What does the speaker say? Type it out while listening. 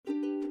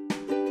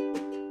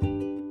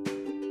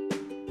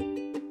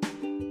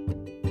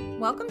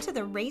Welcome to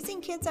the Raising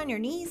Kids on Your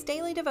Knees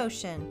daily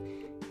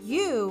devotion.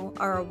 You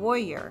are a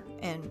warrior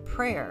and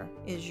prayer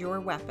is your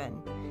weapon.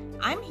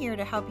 I'm here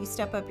to help you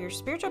step up your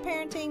spiritual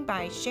parenting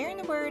by sharing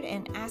the word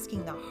and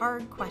asking the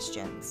hard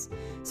questions.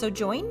 So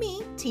join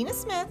me, Tina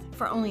Smith,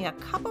 for only a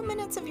couple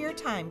minutes of your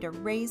time to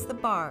raise the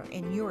bar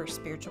in your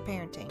spiritual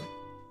parenting.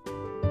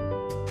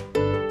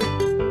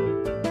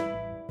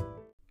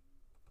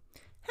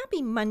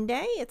 Happy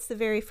Monday. It's the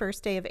very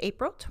first day of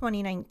April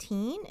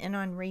 2019, and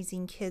on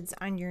Raising Kids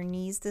on Your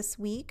Knees this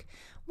week,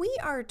 we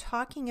are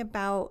talking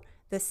about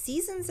the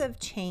seasons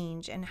of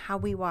change and how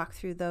we walk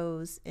through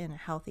those in a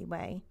healthy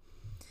way.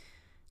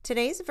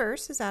 Today's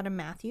verse is out of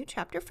Matthew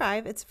chapter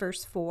 5. It's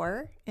verse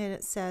 4, and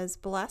it says,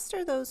 "Blessed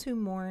are those who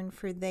mourn,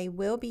 for they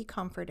will be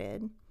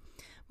comforted."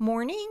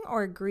 Mourning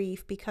or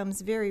grief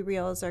becomes very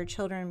real as our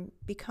children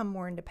become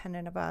more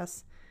independent of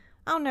us.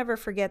 I'll never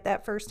forget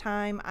that first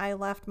time I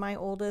left my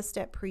oldest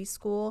at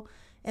preschool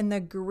and the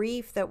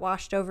grief that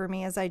washed over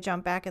me as I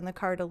jumped back in the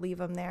car to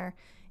leave him there.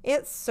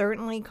 It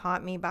certainly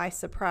caught me by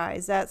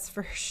surprise, that's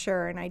for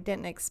sure, and I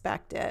didn't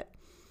expect it.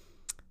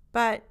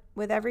 But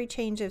with every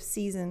change of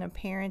season of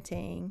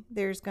parenting,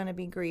 there's going to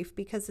be grief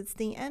because it's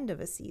the end of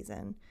a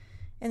season.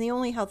 And the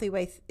only healthy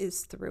way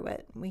is through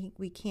it.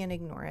 We can't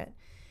ignore it.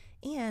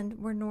 And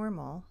we're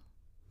normal.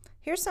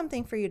 Here's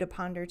something for you to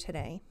ponder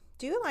today.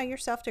 Do you allow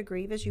yourself to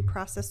grieve as you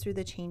process through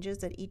the changes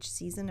that each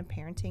season of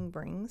parenting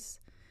brings?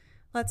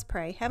 Let's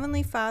pray.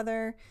 Heavenly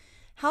Father,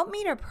 help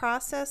me to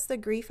process the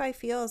grief I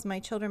feel as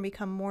my children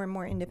become more and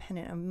more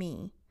independent of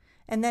me,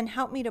 and then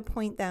help me to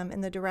point them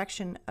in the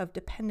direction of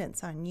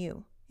dependence on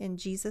you. In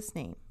Jesus'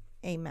 name,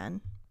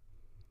 amen.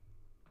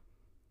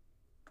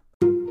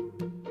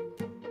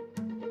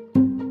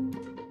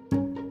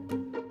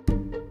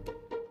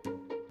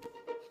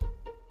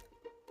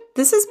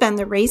 This has been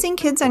the Raising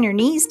Kids on Your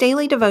Knees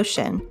daily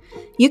devotion.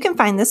 You can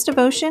find this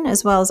devotion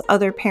as well as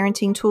other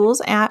parenting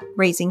tools at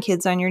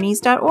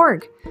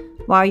raisingkidsonyourknees.org.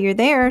 While you're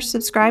there,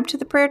 subscribe to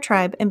the Prayer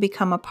Tribe and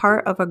become a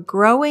part of a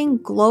growing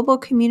global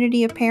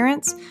community of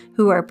parents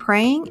who are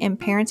praying and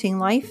parenting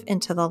life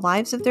into the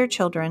lives of their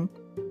children.